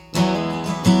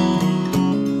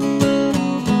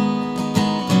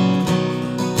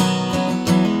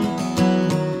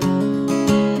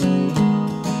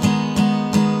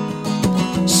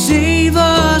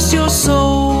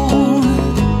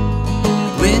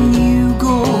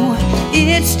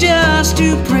just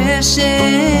too precious.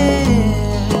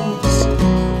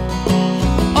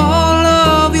 All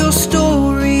of your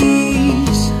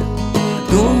stories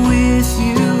go with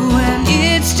you, and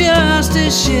it's just a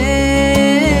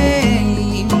shame.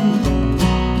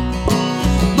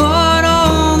 But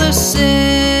all the same,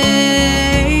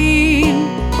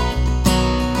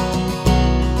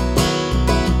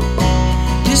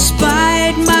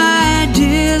 despite my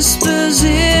disposition,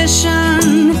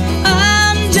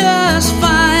 I'm just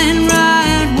fine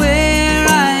right where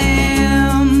I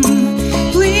am.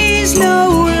 Please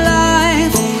know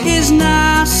life is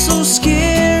not so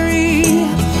scary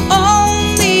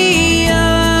on the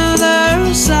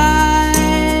other side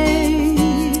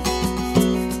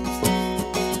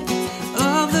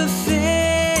of the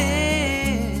fence.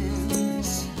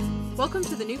 Welcome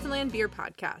to the Newfoundland Beer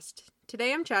Podcast.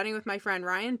 Today I'm chatting with my friend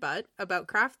Ryan Butt about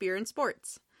craft beer and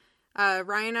sports.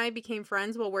 Ryan and I became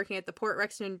friends while working at the Port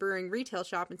Rexton Brewing retail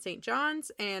shop in St.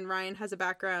 John's, and Ryan has a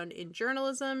background in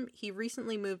journalism. He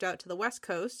recently moved out to the West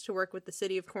Coast to work with the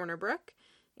city of Corner Brook,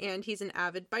 and he's an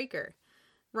avid biker.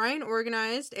 Ryan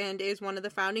organized and is one of the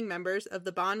founding members of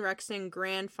the Bon Rexton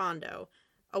Grand Fondo,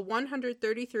 a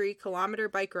 133-kilometer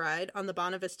bike ride on the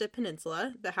Bonavista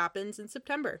Peninsula that happens in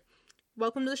September.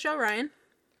 Welcome to the show, Ryan.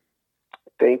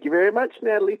 Thank you very much,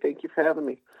 Natalie. Thank you for having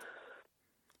me.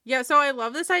 Yeah, so I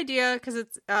love this idea because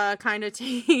it's kind of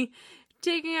taking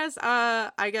us,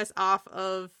 I guess, off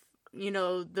of,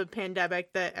 the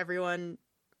pandemic that everyone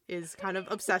is kind of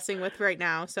obsessing with right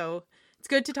now. So it's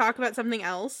good to talk about something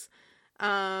else.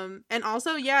 And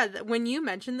also, when you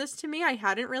mentioned this to me, I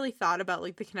hadn't really thought about,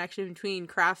 the connection between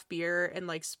craft beer and,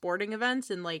 sporting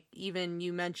events. And, even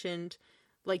you mentioned,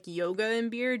 yoga and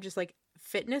beer, just,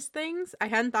 fitness things. I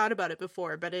hadn't thought about it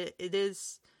before, but it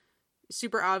is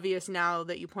super obvious now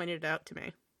that you pointed it out to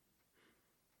me.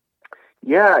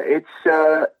 Yeah, it's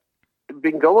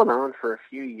been going on for a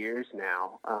few years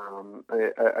now,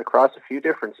 across a few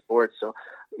different sports. So,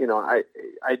 I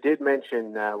did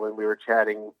mention when we were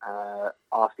chatting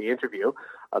off the interview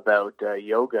about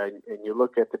yoga, and you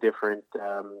look at the different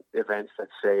events that,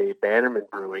 say, Bannerman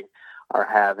Brewing are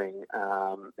having,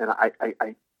 and I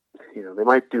they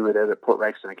might do it at Port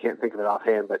Rexton. I can't think of it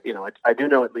offhand, but, I do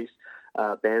know at least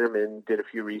Bannerman did a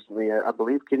few recently. I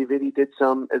believe Kitty Vitty did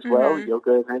some as well,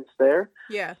 yoga events there.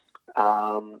 Yeah.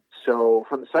 So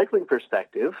from the cycling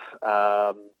perspective,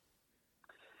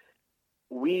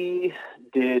 we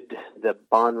did the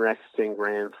Bon Rexton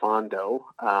Grand Fondo.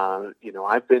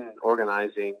 I've been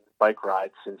organizing bike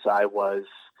rides since I was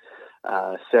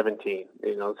 17.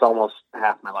 It's almost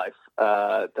half my life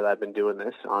that I've been doing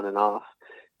this on and off.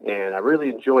 And I really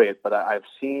enjoy it, but I've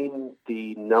seen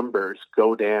the numbers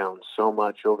go down so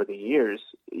much over the years,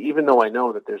 even though I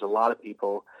know that there's a lot of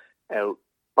people out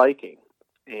biking.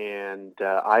 And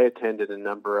I attended a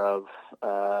number of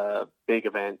big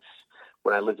events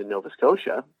when I lived in Nova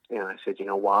Scotia, and I said,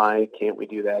 why can't we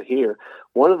do that here?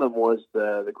 One of them was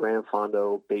the Grand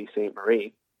Fondo Bay Ste.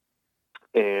 Marie.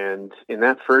 And in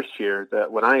that first year,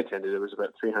 when I attended, it was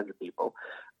about 300 people.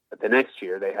 The next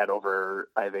year, they had over,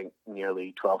 I think,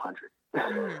 nearly 1,200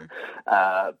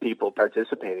 people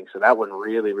participating. So that one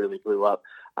really, really blew up.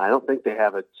 I don't think they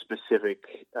have a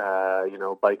specific,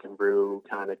 bike and brew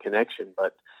kind of connection,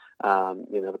 but,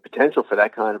 the potential for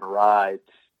that kind of a ride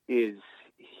is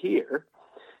here.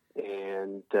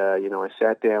 And, I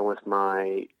sat down with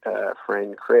my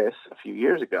friend Chris a few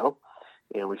years ago,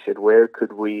 and we said, where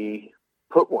could we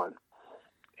put one?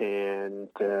 And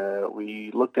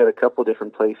we looked at a couple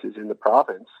different places in the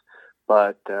province,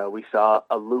 but we saw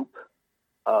a loop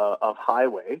of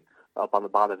highway up on the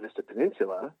Bonavista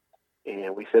Peninsula,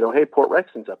 and we said, oh, hey, Port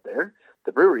Rexton's up there,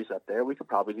 the brewery's up there, we could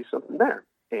probably do something there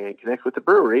and connect with the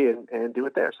brewery and do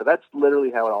it there. So that's literally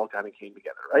how it all kind of came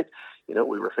together, right?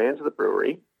 We were fans of the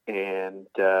brewery, and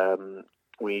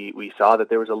we saw that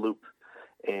there was a loop,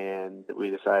 and we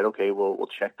decided, okay, we'll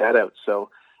check that out. So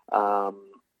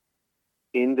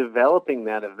in developing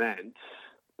that event,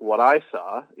 what I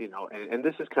saw, and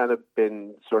this has kind of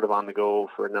been sort of on the go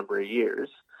for a number of years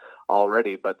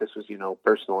already, but this was,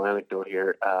 personal anecdote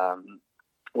here.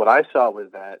 What I saw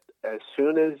was that as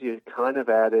soon as you kind of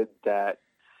added that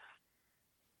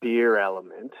beer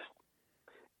element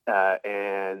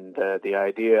and the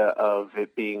idea of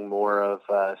it being more of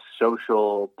a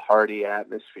social party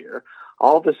atmosphere,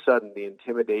 all of a sudden the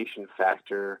intimidation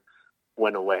factor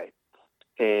went away.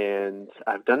 And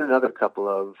I've done another couple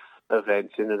of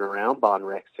events in and around Bon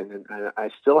Rexton, and I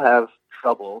still have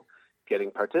trouble getting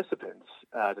participants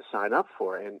to sign up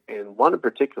for. And one in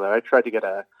particular, I tried to get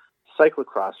a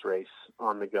cyclocross race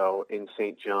on the go in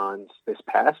St. John's this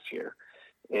past year,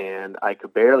 and I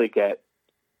could barely get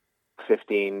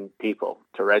 15 people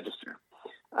to register.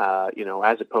 You know,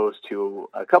 as opposed to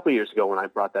a couple of years ago when I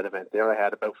brought that event there, I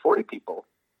had about 40 people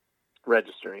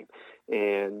registering.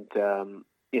 And,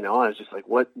 you know, I was just like,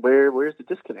 where's the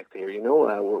disconnect here? You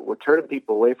know, we're turning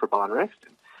people away for Bon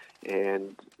Rexton.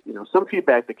 And, you know, some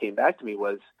feedback that came back to me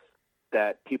was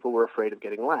that people were afraid of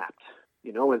getting lapped,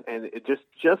 you know, and it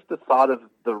just the thought of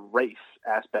the race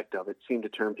aspect of it seemed to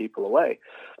turn people away.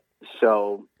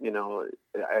 So, you know,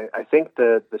 I think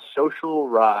the social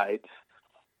ride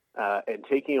and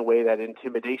taking away that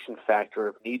intimidation factor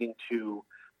of needing to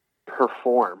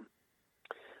perform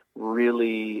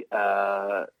really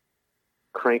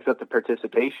cranks up the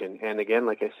participation. And again,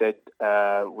 like I said,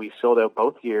 we sold out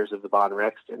both years of the Bon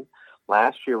Rexton.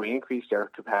 Last year, we increased our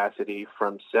capacity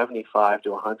from 75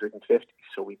 to 150,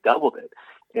 so we doubled it.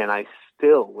 And I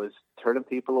still was turning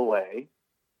people away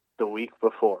the week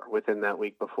before, within that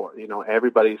week before. You know,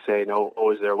 everybody's saying,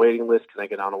 oh, is there a waiting list? Can I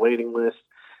get on a waiting list?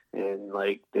 And,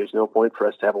 like, there's no point for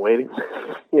us to have a waiting list,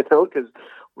 you know, because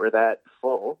we're that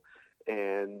full.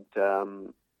 And,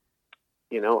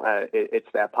 you know,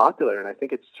 it's that popular. And I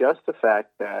think it's just the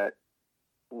fact that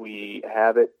we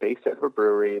have it based out of a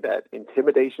brewery, that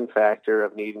intimidation factor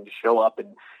of needing to show up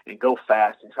and go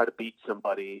fast and try to beat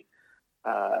somebody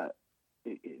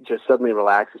it just suddenly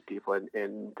relaxes people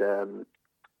and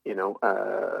you know,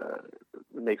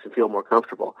 makes them feel more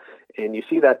comfortable. And you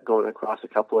see that going across a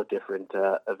couple of different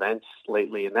events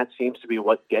lately, and that seems to be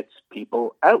what gets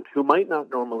people out who might not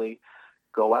normally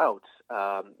go out.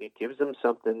 It gives them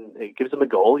something, it gives them a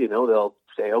goal, you know, they'll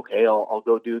say, okay, I'll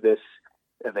go do this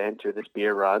event or this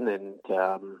beer run, and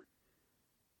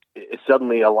it's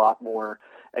suddenly a lot more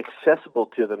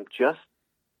accessible to them just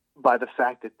by the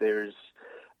fact that there's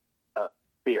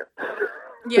beer.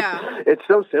 Yeah. It's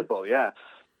so simple, yeah.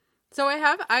 So I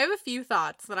have a few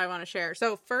thoughts that I want to share.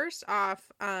 So first off,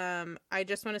 I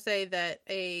just want to say that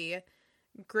a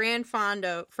Gran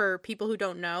Fondo, for people who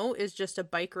don't know, is just a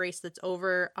bike race that's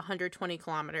over 120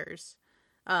 kilometers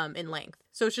in length.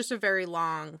 So it's just a very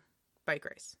long bike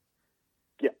race.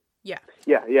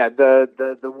 Yeah.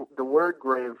 The word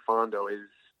Gran Fondo is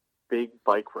big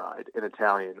bike ride in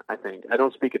Italian, I think. I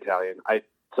don't speak Italian. I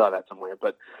saw that somewhere,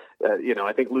 but you know,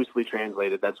 I think loosely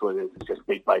translated, that's what it is. It's just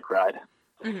big bike ride.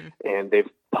 Mm-hmm. And they've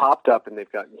popped up and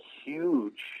they've gotten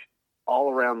huge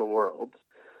all around the world.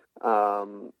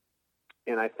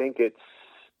 And I think it's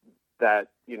that,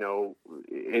 you know,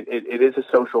 it is a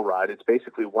social ride. It's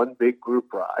basically one big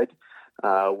group ride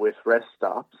with rest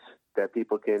stops that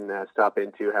people can stop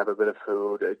into, have a bit of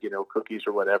food, you know, cookies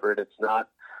or whatever. And it's not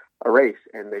a race.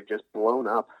 And they've just blown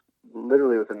up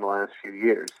literally within the last few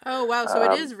years. Oh, wow. So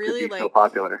it is really like so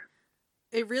popular.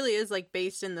 It really is like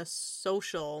based in the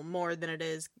social more than it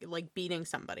is like beating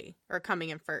somebody or coming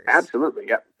in first. Absolutely.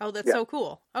 Yeah. Oh, that's so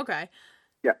cool. Okay.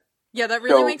 Yeah. Yeah. That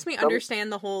really makes me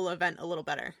understand the whole event a little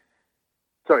better.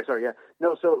 Sorry. Yeah.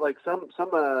 No. So like some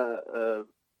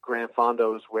Gran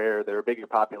Fondos where there are bigger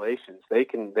populations, they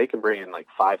can bring in like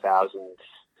 5,000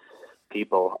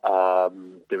 people.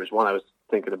 There was one I was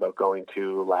thinking about going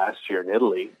to last year in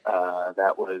Italy.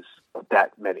 That was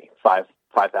that many,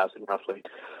 5,000 roughly.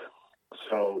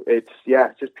 So it's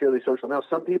just purely social. Now,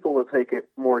 some people will take it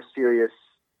more serious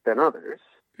than others.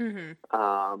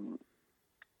 Mm-hmm.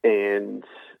 And,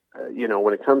 you know,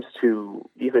 when it comes to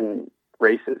even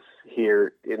races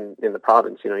here in the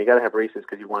province, you know, you got to have races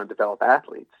because you want to develop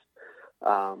athletes.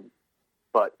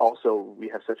 But also we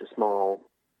have such a small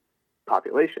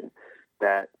population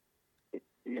that,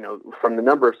 you know, from the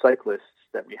number of cyclists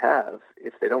that we have,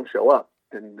 if they don't show up,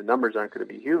 then the numbers aren't going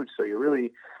to be huge. So you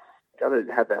really got to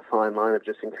have that fine line of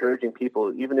just encouraging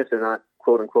people, even if they're not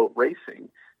quote unquote racing,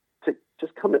 to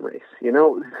just come and race, you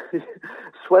know,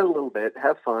 sweat a little bit,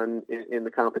 have fun in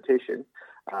the competition.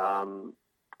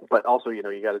 But also, you know,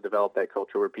 you got to develop that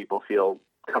culture where people feel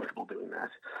comfortable doing that.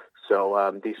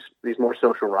 So these more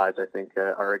social rides, I think,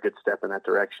 are a good step in that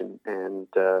direction. And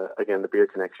again, the Beer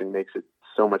Connection makes it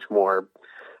so much more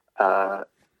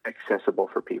accessible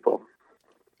for people.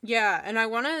 Yeah, and I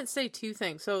want to say two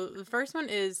things. So the first one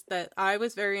is that I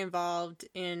was very involved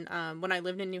in, when I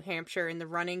lived in New Hampshire, in the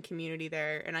running community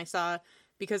there. And I saw,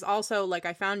 because also, like,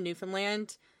 I found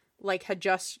Newfoundland, like, had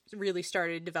just really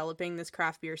started developing this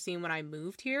craft beer scene when I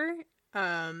moved here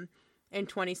in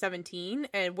 2017.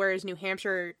 And whereas New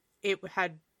Hampshire, it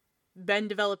had been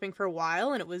developing for a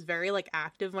while, and it was very, like,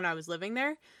 active when I was living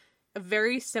there. A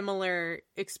very similar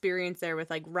experience there with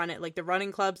like the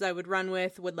running clubs I would run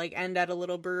with would like end at a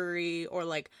little brewery, or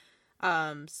like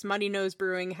Smutty Nose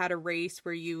Brewing had a race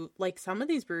where you like, some of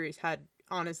these breweries had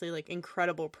honestly like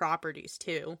incredible properties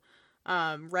too.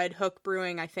 Red Hook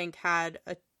Brewing, I think, had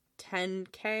a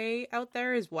 10K out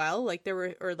there as well. Like there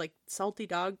were, or like Salty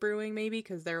Dog Brewing maybe,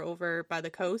 because they're over by the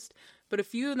coast. But a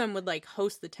few of them would like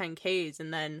host the 10Ks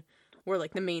and then were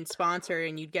like the main sponsor,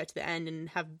 and you'd get to the end and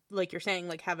have, like you're saying,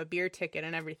 like have a beer ticket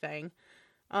and everything.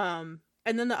 And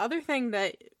then the other thing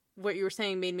that what you were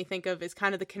saying made me think of is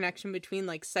kind of the connection between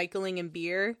like cycling and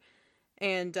beer,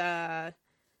 and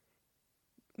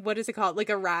what is it called? Like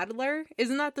a Radler?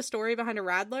 Isn't that the story behind a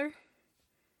Radler?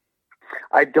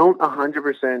 I don't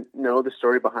 100% know the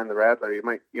story behind the Radler.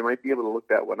 You might be able to look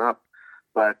that one up.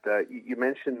 But you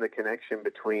mentioned the connection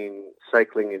between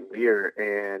cycling and beer,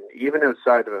 and even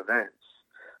outside of events,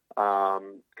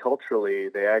 culturally,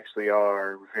 they actually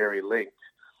are very linked.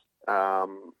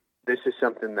 This is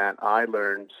something that I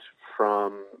learned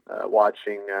from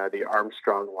watching the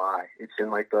Armstrong Lie. It's in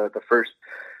like the first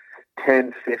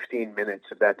 10, 15 minutes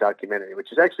of that documentary,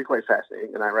 which is actually quite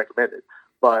fascinating, and I recommend it.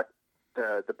 But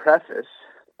the preface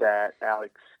that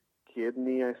Alex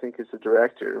Gibney, I think is the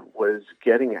director, was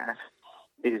getting at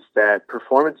is that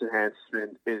performance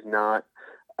enhancement is not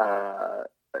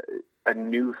a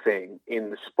new thing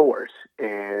in the sport.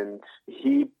 And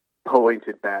he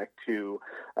pointed back to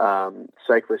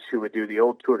cyclists who would do the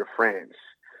old Tour de France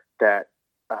that,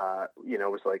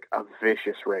 was like a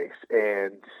vicious race.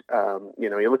 And,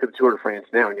 you look at the Tour de France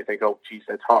now and you think, oh, geez,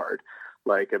 that's hard.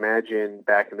 Like, imagine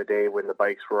back in the day when the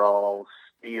bikes were all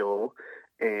steel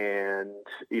and,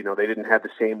 they didn't have the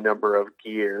same number of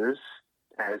gears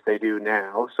as they do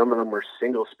now. Some of them were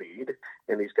single speed,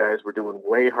 and these guys were doing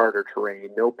way harder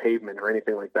terrain, no pavement or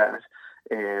anything like that.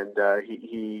 And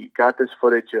he got this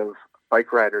footage of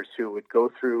bike riders who would go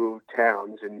through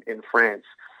towns in France,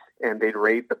 and they'd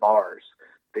raid the bars.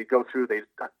 They'd go through, they'd,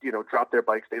 drop their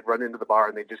bikes, they'd run into the bar,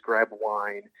 and they'd just grab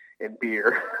wine and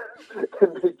beer,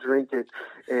 and they'd drink it,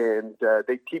 and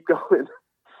they'd keep going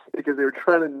because they were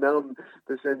trying to numb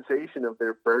the sensation of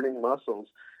their burning muscles.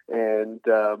 And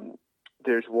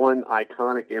there's one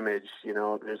iconic image,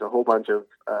 there's a whole bunch of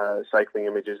cycling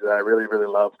images that I really, really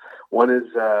love. One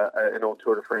is an old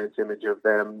Tour de France image of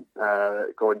them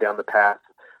going down the path.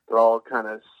 They're all kind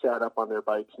of set up on their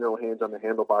bikes, no hands on the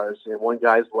handlebars, and one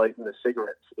guy's lighting a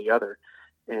cigarette for the other.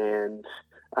 And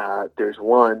there's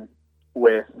one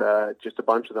with just a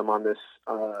bunch of them on this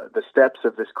the steps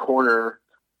of this corner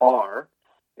bar,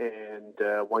 and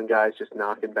one guy's just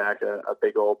knocking back a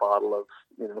big old bottle of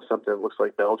something that looks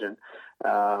like Belgian,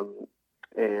 and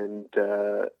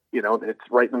it's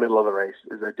right in the middle of the race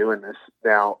as they're doing this.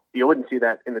 Now, you wouldn't see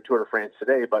that in the Tour de France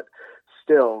today, but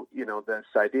still, this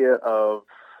idea of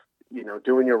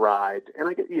doing your ride, and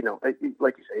I get,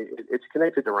 like you say, it's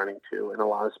connected to running too, in a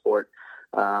lot of sport,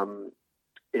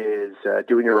 is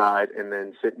doing your ride and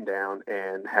then sitting down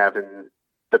and having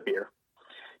the beer.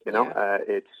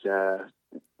 It's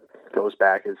goes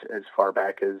back as far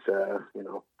back as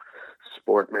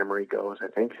sport memory goes, I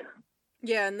think.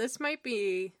 Yeah, and this might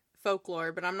be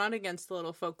folklore, but I'm not against a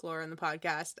little folklore in the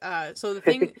podcast. So the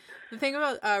thing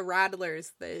about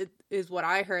Radlers is what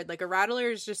I heard. Like, a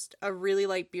Radler is just a really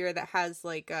light beer that has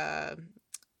like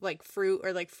fruit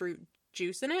or like fruit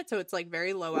juice in it, so it's like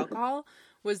very low alcohol.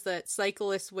 Was that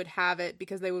cyclists would have it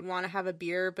because they would want to have a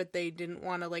beer, but they didn't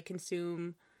want to like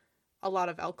consume a lot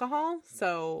of alcohol.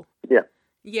 So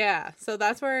yeah, so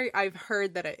that's where I've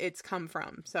heard that it's come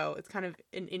from. So it's kind of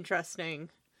an interesting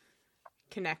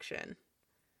connection.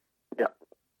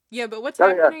 Yeah, but what's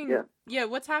happening? Yeah,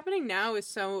 what's happening now is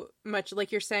so much,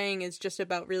 like you're saying, is just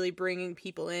about really bringing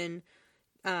people in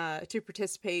to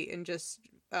participate and just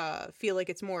feel like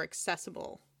it's more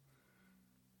accessible.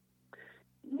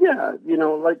 Yeah, you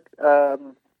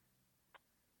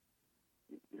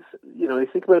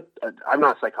think about. I'm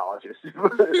not a psychologist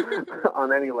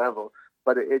on any level,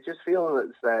 but it just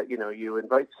feels that you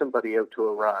invite somebody out to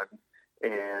a run,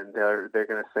 and they're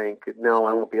going to think, no,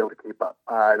 I won't be able to keep up.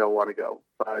 I don't want to go.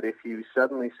 But if you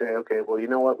suddenly say, okay, well, you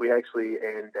know what? We actually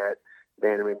end at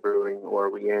Bannerman Brewing, or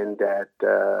we end at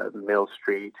Mill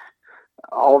Street.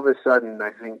 All of a sudden,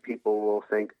 I think people will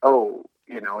think, oh,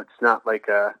 it's not like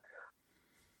a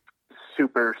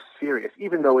super serious,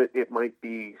 even though it might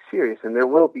be serious. And there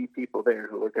will be people there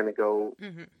who are going to go,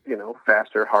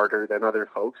 faster, harder than other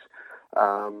folks.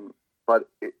 But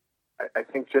I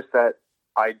think just that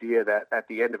idea that at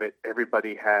the end of it,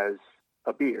 everybody has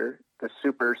a beer, the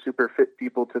super, super fit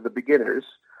people to the beginners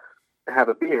have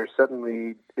a beer,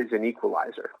 suddenly is an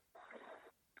equalizer.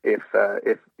 If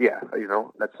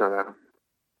that's not a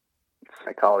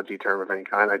psychology term of any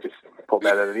kind. I just pulled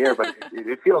that out of the air, but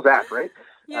it feels that, right?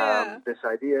 Yeah. This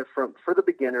idea for the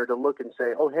beginner to look and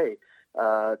say, oh, hey,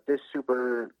 this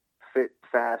super fit,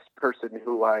 fast person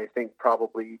who I think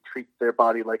probably treats their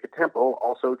body like a temple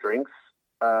also drinks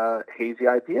hazy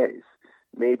IPAs.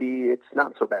 Maybe it's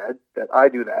not so bad that I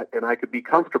do that, and I could be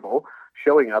comfortable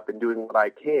showing up and doing what I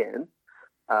can,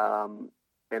 and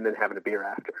then having a beer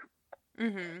after.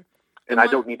 Mm-hmm. And I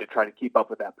don't need to try to keep up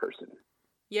with that person.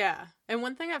 Yeah. And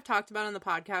one thing I've talked about on the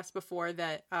podcast before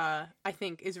that I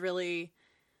think is really,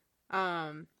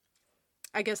 I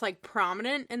guess, like,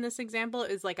 prominent in this example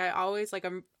is, like, I always, like,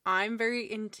 I'm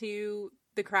very into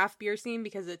the craft beer scene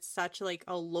because it's such, like,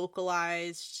 a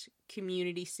localized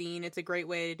community scene. It's a great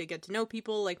way to get to know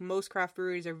people. Like, most craft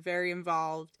breweries are very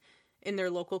involved in their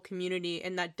local community,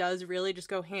 and that does really just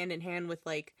go hand in hand with,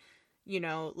 like, you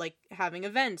know, like, having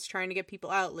events, trying to get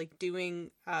people out, like,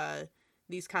 doing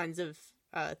these kinds of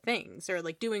things, or,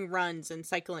 like, doing runs and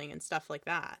cycling and stuff like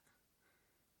that.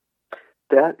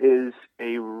 That is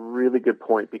a really good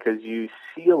point, because you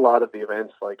see a lot of the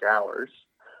events like ours,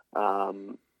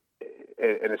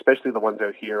 and especially the ones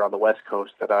out here on the West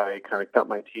Coast that I kind of cut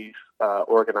my teeth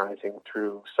organizing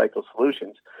through Cycle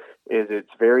Solutions, is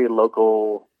it's very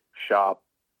local shop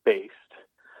based.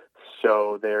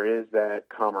 So there is that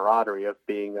camaraderie of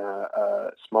being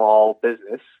a small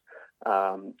business,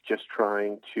 just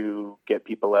trying to get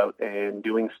people out and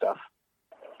doing stuff.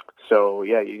 So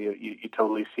yeah, you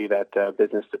totally see that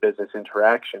business to business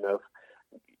interaction of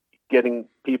getting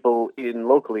people in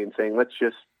locally and saying, let's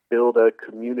just build a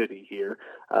community here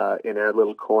in our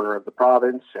little corner of the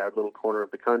province, our little corner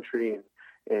of the country,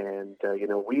 and you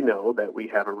know, we know that we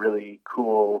have a really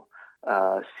cool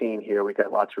scene here. We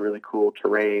got lots of really cool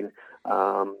terrain.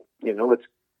 You know, let's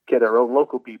get our own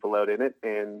local people out in it,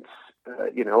 and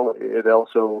you know, it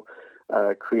also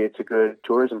creates a good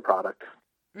tourism product.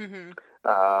 Mm-hmm.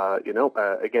 You know,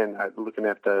 again, looking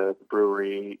at the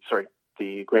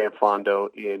Grand Fondo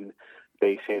in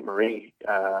Bay Ste. Marie,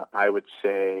 I would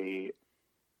say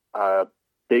a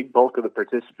big bulk of the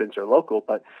participants are local,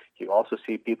 but you also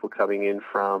see people coming in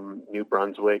from New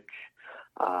Brunswick.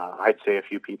 I'd say a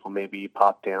few people maybe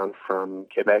pop down from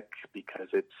Quebec because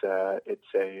it's a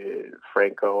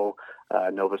Franco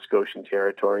Nova Scotian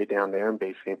territory down there in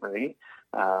Bay Ste. Marie,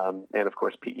 and of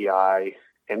course PEI.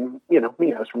 And, you know,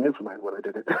 me, I was from Newfoundland when I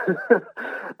did it.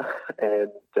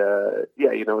 And,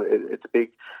 yeah, you know, it's a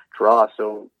big draw.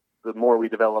 So the more we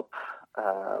develop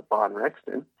Bon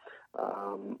Rexton,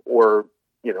 or,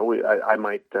 you know, I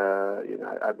might, you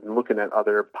know, I've been looking at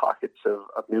other pockets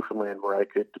of Newfoundland where I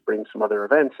could bring some other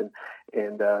events.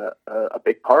 And a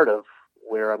big part of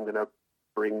where I'm going to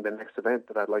bring the next event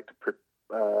that I'd like to put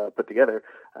together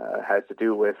has to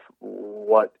do with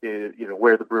what is, you know,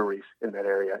 where are the breweries in that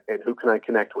area and who can I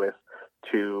connect with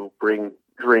to bring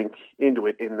drink into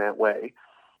it in that way,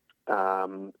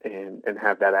 and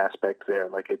have that aspect there.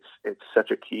 Like it's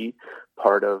such a key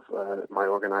part of my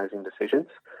organizing decisions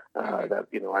that,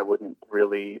 you know, I wouldn't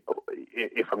really,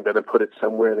 if I'm going to put it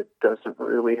somewhere that doesn't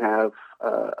really have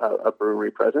a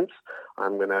brewery presence,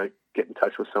 I'm going to get in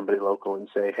touch with somebody local and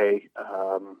say, hey,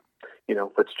 you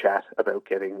know, let's chat about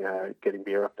getting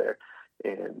beer up there.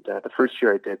 And the first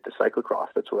year I did the cyclocross,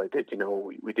 that's what I did. You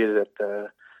know, we did it at the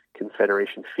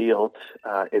Confederation Field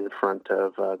in front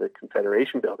of the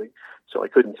Confederation building. So I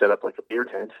couldn't set up like a beer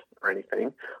tent or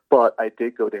anything, but I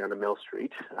did go down to Mill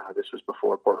Street. This was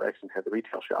before Port Rexton had the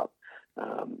retail shop.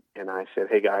 And I said,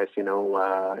 hey guys, you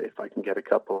know, if I can get a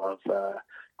couple of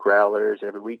growlers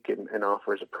every week and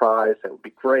offer as a prize, that would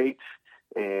be great.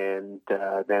 And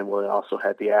then we also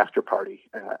had the after party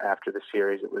after the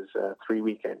series. It was 3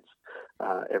 weekends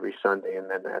every Sunday, and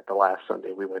then at the last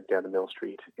Sunday we went down to Mill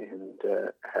Street and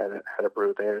had a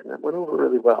brew there, and that went over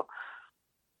really well.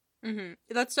 Mm-hmm.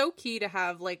 That's so key to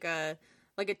have like a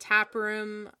tap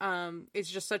room. It's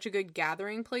just such a good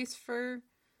gathering place for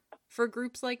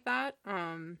groups like that.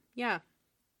 Yeah,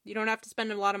 you don't have to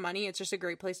spend a lot of money. It's just a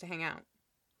great place to hang out.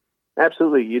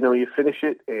 Absolutely. You know, you finish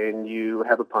it and you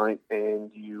have a pint and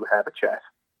you have a chat.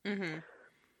 Mm-hmm.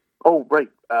 Oh, right.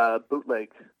 Bootleg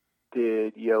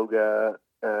did yoga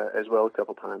as well a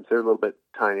couple times. They're a little bit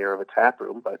tinier of a tap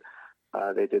room, but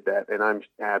they did that. And I'm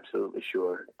absolutely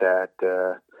sure that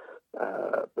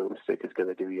Boomstick is going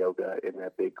to do yoga in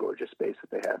that big, gorgeous space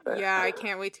that they have there. Yeah, I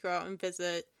can't wait to go out and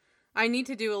visit. I need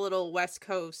to do a little West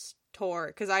Coast tour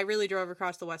because I really drove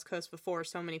across the West Coast before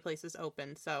so many places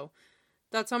opened. So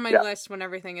that's on my list when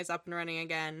everything is up and running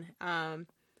again.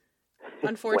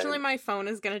 Unfortunately, my phone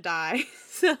is going to die.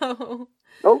 So,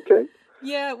 okay.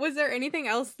 Yeah. Was there anything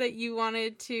else that you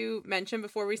wanted to mention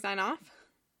before we sign off?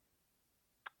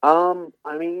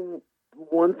 I mean,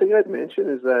 one thing I'd mention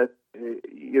is that,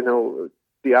 you know,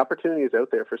 the opportunity is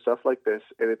out there for stuff like this,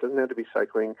 and it doesn't have to be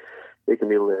cycling. It can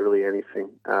be literally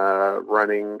anything.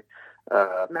 Running,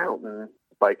 mountain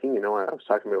biking. I was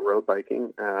talking about road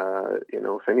biking.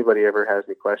 If anybody ever has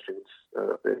any questions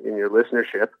in your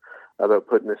listenership about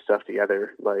putting this stuff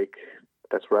together, like,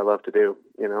 that's what I love to do.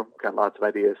 Got lots of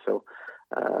ideas. So,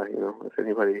 if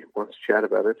anybody wants to chat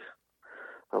about it,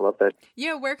 I love that.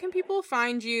 Yeah, where can people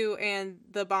find you and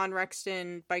the Bon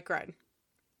Rexton bike ride?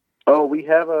 Oh, we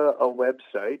have a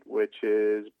website, which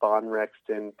is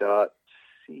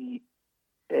bonrexton.ca.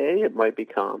 It might be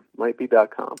 .com.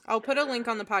 I'll put a link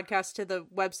on the podcast to the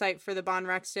website for the Bon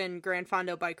Rexton Gran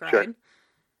Fondo bike ride. Sure.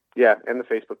 Yeah, and the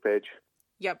Facebook page.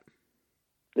 Yep.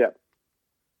 Yep.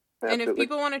 Absolutely. And if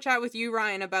people want to chat with you,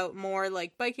 Ryan, about more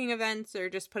like biking events or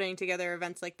just putting together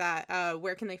events like that,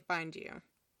 where can they find you?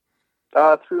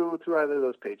 Through either of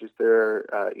those pages.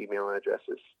 There are email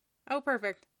addresses. Oh,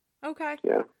 perfect. Okay.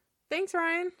 Yeah. Thanks,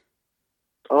 Ryan.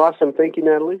 Awesome. Thank you,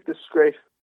 Natalie. This is great.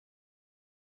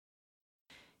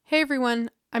 Hey,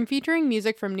 everyone. I'm featuring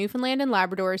music from Newfoundland and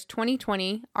Labrador's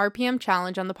 2020 RPM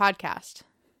Challenge on the podcast.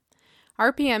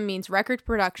 RPM means Record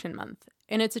Production Month,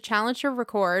 and it's a challenge to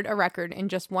record a record in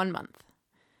just 1 month.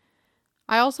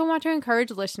 I also want to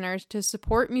encourage listeners to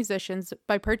support musicians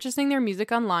by purchasing their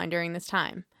music online during this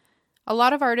time. A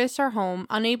lot of artists are home,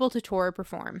 unable to tour or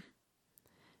perform.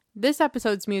 This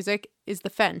episode's music is The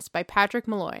Fence by Patrick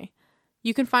Malloy.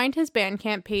 You can find his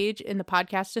Bandcamp page in the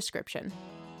podcast description.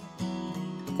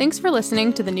 Thanks for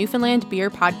listening to the Newfoundland Beer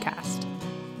Podcast.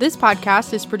 This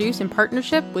podcast is produced in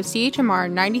partnership with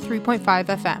CHMR 93.5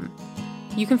 FM.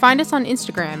 You can find us on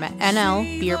Instagram at NL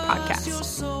Beer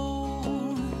Podcast.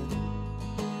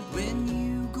 When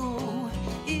you go,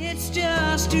 it's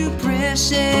just too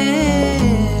precious.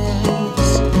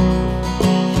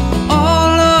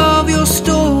 All of your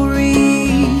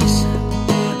stories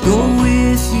go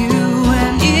with you,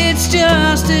 and it's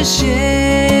just a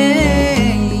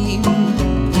shame.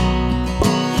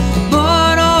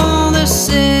 But all the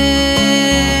same,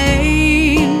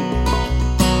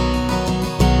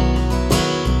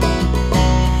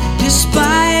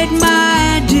 despite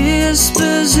my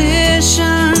disposition,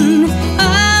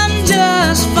 I'm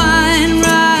just fine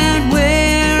right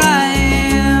where I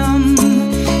am.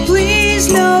 Please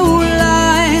know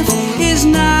life is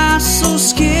not so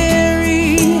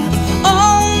scary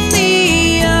on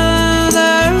the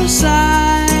other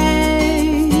side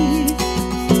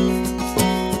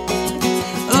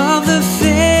of the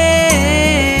fence,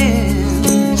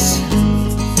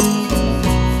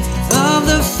 of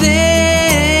the fence.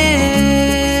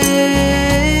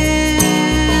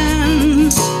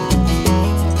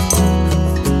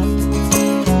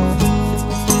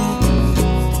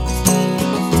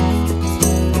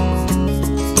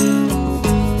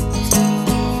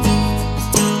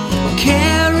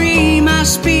 Carry my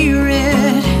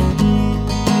spirit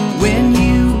when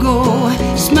you go.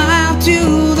 Smile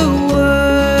to the world.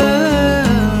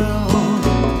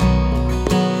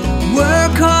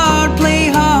 Work hard, play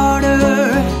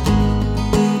harder.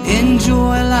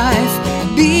 Enjoy life.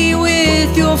 Be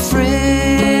with your friends.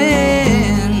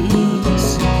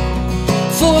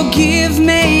 Forgive,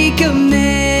 make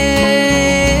amends.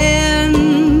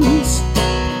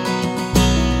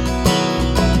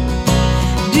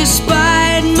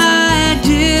 Despite my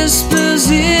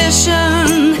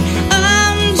disposition,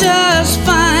 I'm just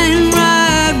fine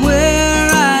right where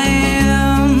I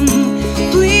am.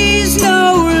 Please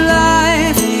know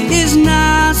life is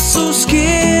not so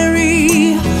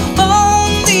scary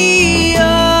on the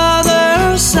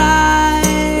other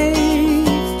side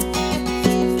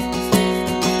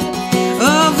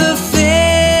of the fence,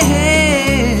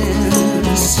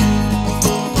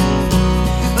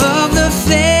 of the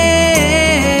fence.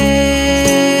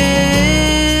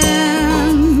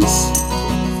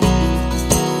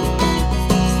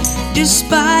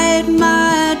 Despite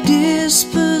my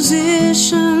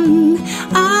disposition,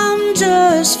 I'm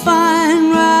just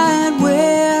fine right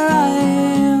where I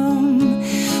am.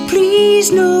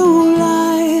 Please know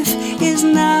life is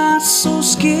not so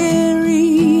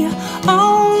scary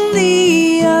on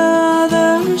the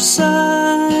other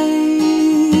side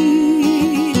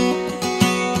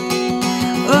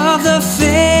of the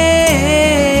fence.